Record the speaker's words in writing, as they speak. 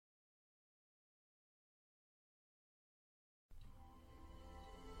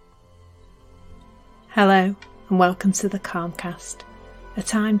Hello and welcome to the Calmcast, a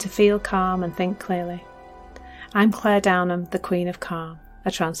time to feel calm and think clearly. I'm Claire Downham, the Queen of Calm,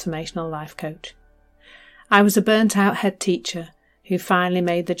 a transformational life coach. I was a burnt out head teacher who finally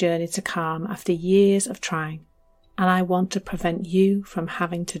made the journey to calm after years of trying, and I want to prevent you from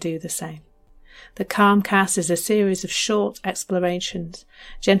having to do the same. The Calmcast is a series of short explorations,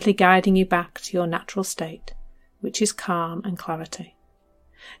 gently guiding you back to your natural state, which is calm and clarity.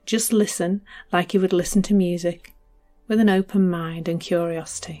 Just listen like you would listen to music, with an open mind and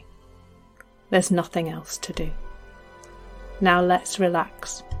curiosity. There's nothing else to do. Now let's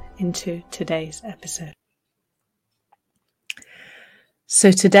relax into today's episode.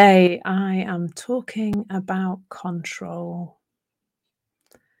 So today I am talking about control.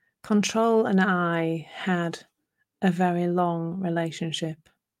 Control and I had a very long relationship.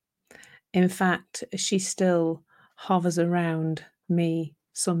 In fact, she still hovers around me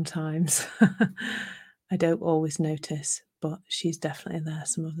sometimes. I don't always notice, but she's definitely there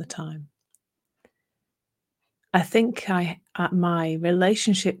some of the time. I think my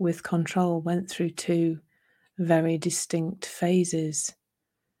relationship with control went through two very distinct phases.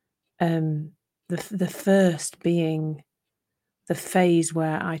 The first being the phase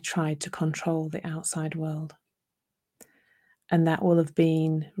where I tried to control the outside world. And that will have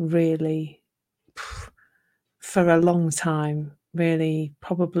been really, for a long time, really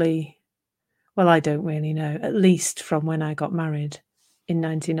probably, well, I don't really know, at least from when I got married in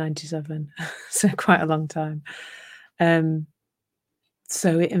 1997, so quite a long time.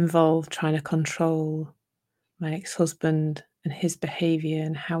 So it involved trying to control my ex-husband and his behaviour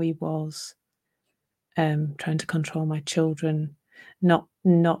and how he was, trying to control my children, not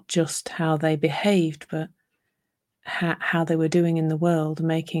just how they behaved, but how they were doing in the world,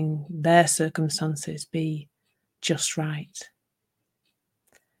 making their circumstances be just right.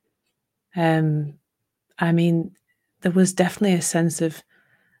 I mean, there was definitely a sense of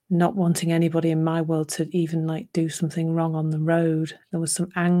not wanting anybody in my world to even do something wrong on the road. There was some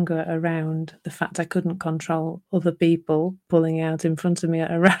anger around the fact I couldn't control other people pulling out in front of me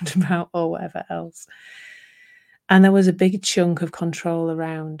at a roundabout or whatever else. And there was a big chunk of control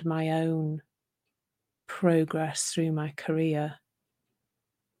around my own progress through my career.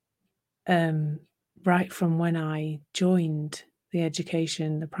 Right from when I joined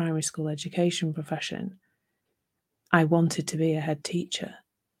the primary school education profession, I wanted to be a head teacher.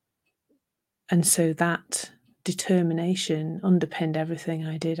 And so that determination underpinned everything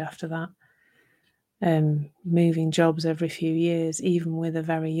I did after that. Moving jobs every few years, even with a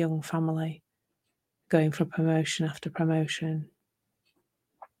very young family, going for promotion after promotion,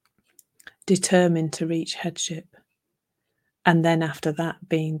 determined to reach headship. And then after that,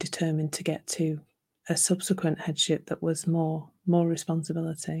 being determined to get to a subsequent headship that was more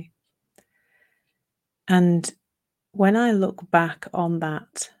responsibility. And when I look back on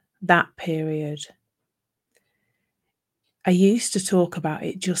that period, I used to talk about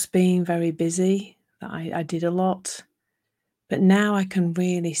it just being very busy, that I did a lot. But now I can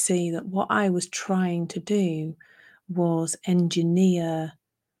really see that what I was trying to do was engineer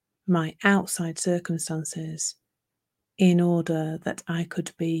my outside circumstances in order that I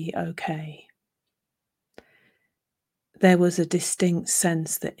could be okay. There was a distinct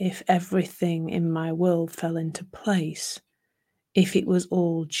sense that if everything in my world fell into place, if it was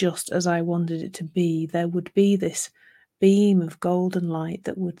all just as I wanted it to be, there would be this beam of golden light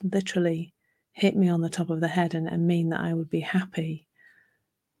that would literally hit me on the top of the head and mean that I would be happy.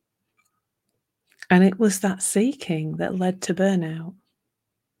 And it was that seeking that led to burnout.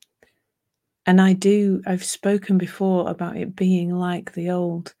 And I've spoken before about it being like the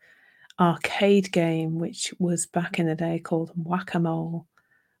old arcade game, which was back in the day called Whack-A-Mole,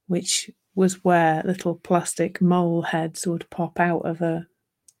 which was where little plastic mole heads would pop out of a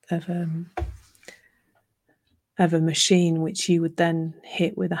machine, which you would then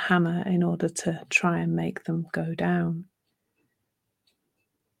hit with a hammer in order to try and make them go down.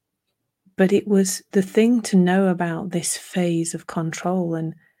 But it was the thing to know about this phase of control,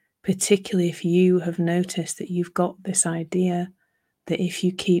 and particularly if you have noticed that you've got this idea that if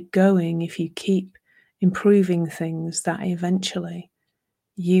you keep going, if you keep improving things, that eventually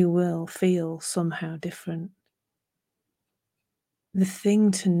you will feel somehow different. The thing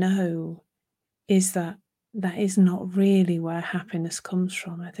to know is that is not really where happiness comes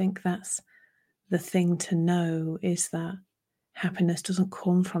from. I think that's the thing to know, is that happiness doesn't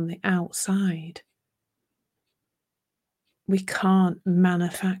come from the outside. We can't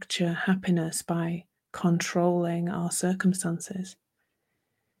manufacture happiness by controlling our circumstances.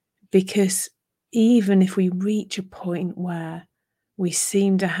 Because even if we reach a point where we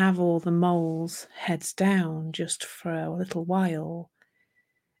seem to have all the moles heads down just for a little while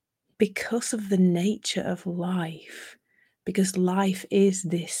because of the nature of life, because life is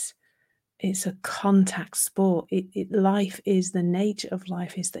this, it's a contact sport. Life is, the nature of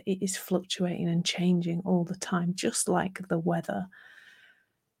life is that it is fluctuating and changing all the time, just like the weather.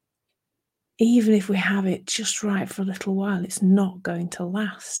 Even if we have it just right for a little while, it's not going to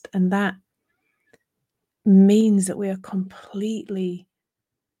last. And that means that we are completely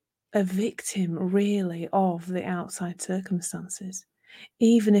a victim, really, of the outside circumstances.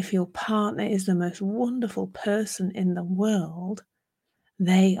 Even if your partner is the most wonderful person in the world,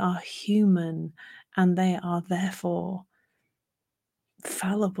 they are human and they are therefore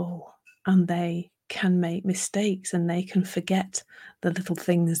fallible, and they can make mistakes and they can forget the little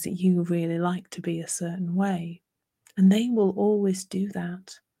things that you really like to be a certain way. And they will always do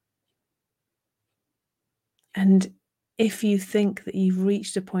that. And if you think that you've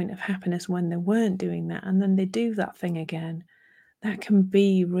reached a point of happiness when they weren't doing that, and then they do that thing again, that can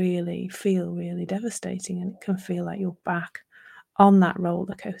feel really devastating, and it can feel like you're back on that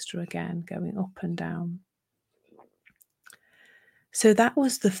roller coaster again, going up and down. So that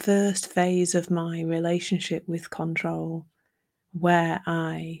was the first phase of my relationship with control, where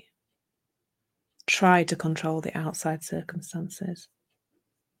I tried to control the outside circumstances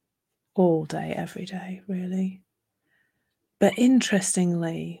all day, every day, really. But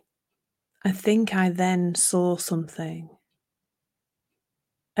interestingly, I think I then saw something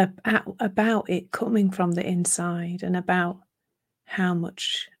about it coming from the inside, and about how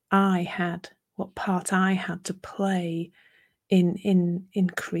much what part I had to play in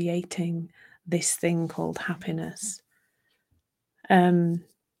creating this thing called happiness. And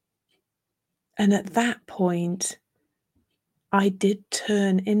at that point, I did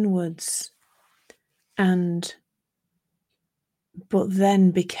turn inwards, but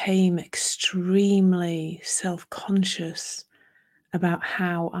then became extremely self-conscious about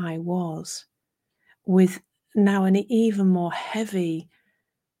how I was, with now an even more heavy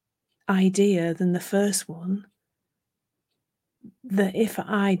idea than the first one, that if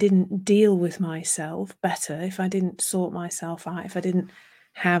I didn't deal with myself better, if I didn't sort myself out, if I didn't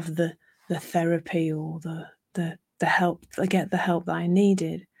have the therapy or the help, get the help that I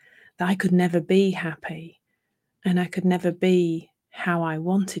needed, that I could never be happy, and I could never be how I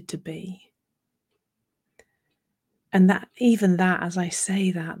wanted to be. And that, even that, as I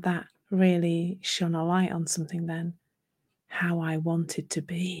say that really shone a light on something then, how I wanted to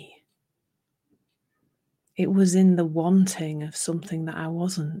be. It was in the wanting of something that I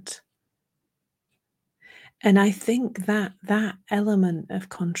wasn't. And I think that that element of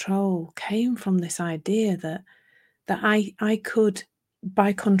control came from this idea that I could,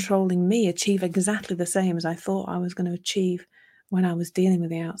 by controlling me, achieve exactly the same as I thought I was going to achieve when I was dealing with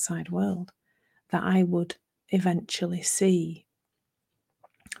the outside world, that I would eventually see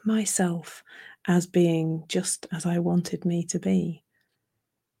myself as being just as I wanted me to be.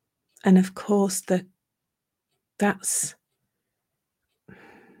 And of course, that's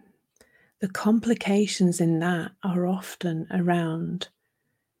the complications in that are often around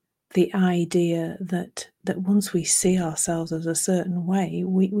the idea that once we see ourselves as a certain way,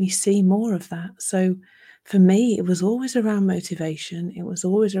 we see more of that. So for me, it was always around motivation. It was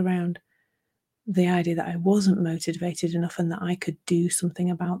always around the idea that I wasn't motivated enough, and that I could do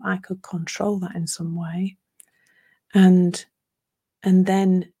something about, I could control that in some way. And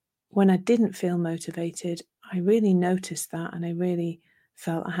then when I didn't feel motivated, I really noticed that, and I really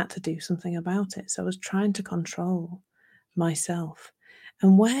felt I had to do something about it. So I was trying to control myself.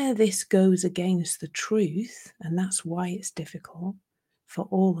 And where this goes against the truth, and that's why it's difficult for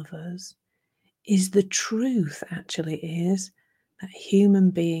all of us, is the truth actually is that human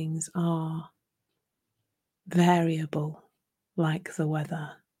beings are variable like the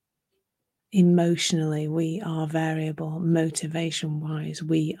weather. Emotionally, we are variable. Motivation-wise,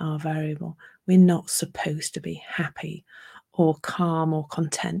 we are variable. We're not supposed to be happy or calm or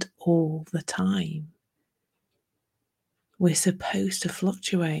content all the time. We're supposed to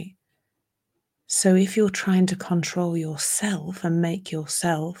fluctuate. So if you're trying to control yourself and make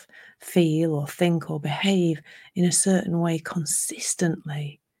yourself feel or think or behave in a certain way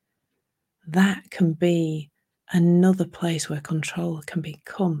consistently, that can be another place where control can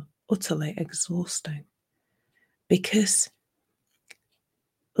become utterly exhausting. Because,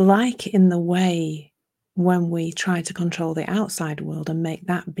 like in the way when we try to control the outside world and make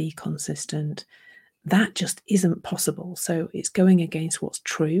that be consistent, that just isn't possible. So it's going against what's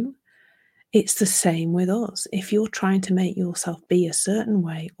true. It's the same with us. If you're trying to make yourself be a certain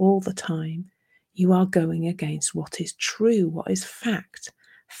way all the time, you are going against what is true, what is fact.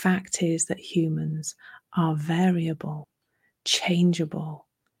 Fact is that humans are variable, changeable,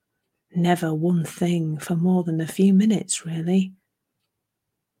 never one thing for more than a few minutes, really.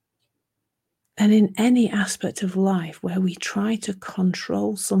 And in any aspect of life where we try to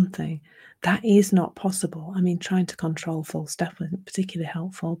control something, that is not possible. I mean, trying to control full stop isn't particularly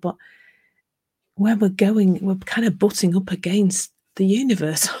helpful, but where we're kind of butting up against the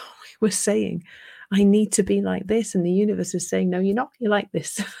universe. We're saying, I need to be like this. And the universe is saying, no, you're not, you're like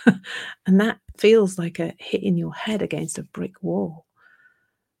this. And that feels like a hit in your head against a brick wall,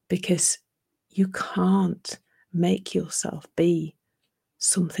 because you can't make yourself be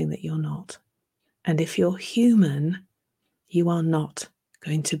something that you're not. And if you're human, you are not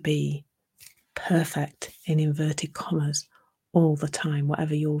going to be perfect, in inverted commas, all the time,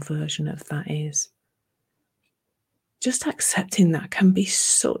 whatever your version of that is. Just accepting that can be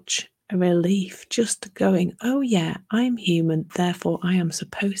such a relief. Just going, oh yeah, I'm human, therefore I am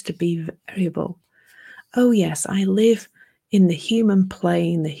supposed to be variable. Oh yes, I live in the human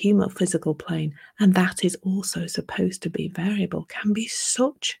plane, the human physical plane, and that is also supposed to be variable, can be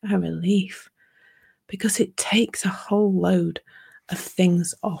such a relief, because it takes a whole load of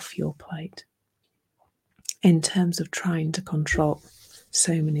things off your plate in terms of trying to control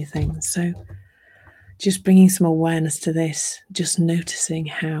so many things. So just bringing some awareness to this, just noticing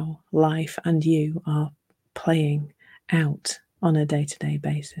how life and you are playing out on a day-to-day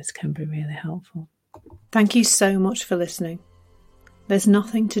basis can be really helpful. Thank you so much for listening. There's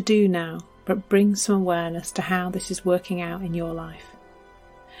nothing to do now but bring some awareness to how this is working out in your life.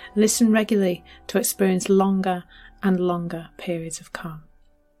 Listen regularly to experience longer and longer periods of calm.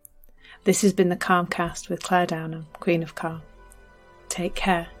 This has been the Calmcast with Claire Downham, Queen of Calm. Take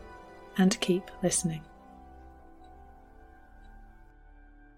care and keep listening.